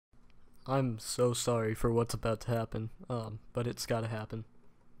I'm so sorry for what's about to happen, but it's gotta happen.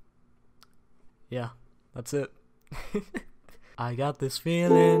 Yeah, that's it. I got this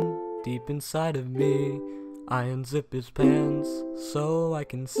feeling deep inside of me. I unzip his pants so I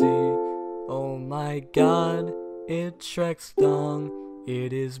can see. Oh my god, it's Shrek's dong.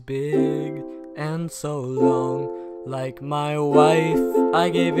 It is big and so long. Like my wife, I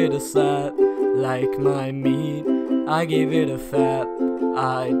gave it a slap. Like my meat, I gave it a fap.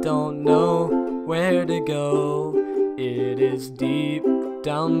 I don't know where to go. It is deep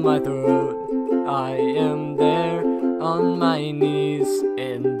down my throat. I am there on my knees,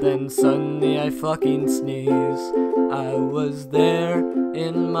 and then suddenly I fucking sneeze. I was there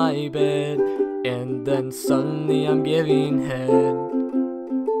in my bed, and then suddenly I'm giving head.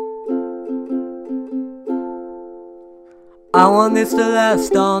 I want this to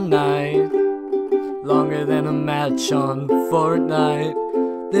last all night, longer than a match on Fortnite.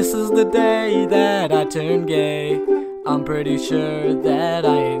 This is the day that I turn gay. I'm pretty sure that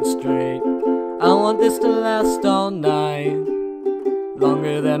I ain't straight. I want this to last all night,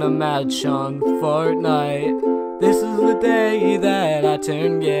 longer than a match on Fortnite. This is the day that I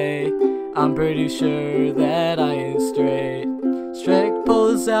turn gay. I'm pretty sure that I ain't straight. Shrek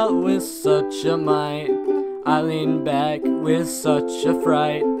pulls out with such a might. I lean back with such a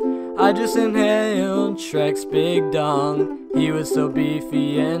fright. I just inhaled Shrek's big dong. He was so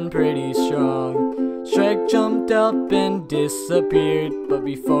beefy and pretty strong. Shrek jumped up and disappeared, but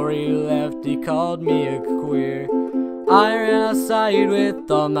before he left he called me a queer. I ran outside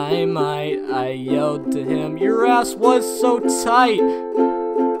with all my might. I yelled to him, "Your ass was so tight."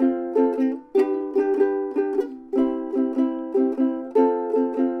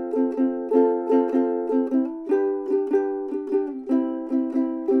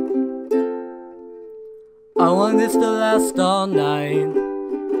 I want this to last all night,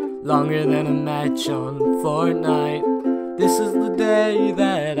 longer than a match on Fortnite. This is the day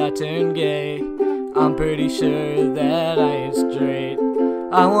that I turn gay. I'm pretty sure that I ain't straight.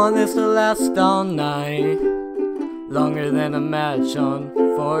 I want this to last all night, longer than a match on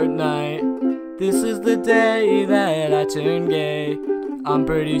Fortnite. This is the day that I turn gay. I'm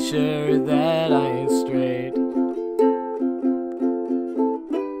pretty sure that I ain't straight.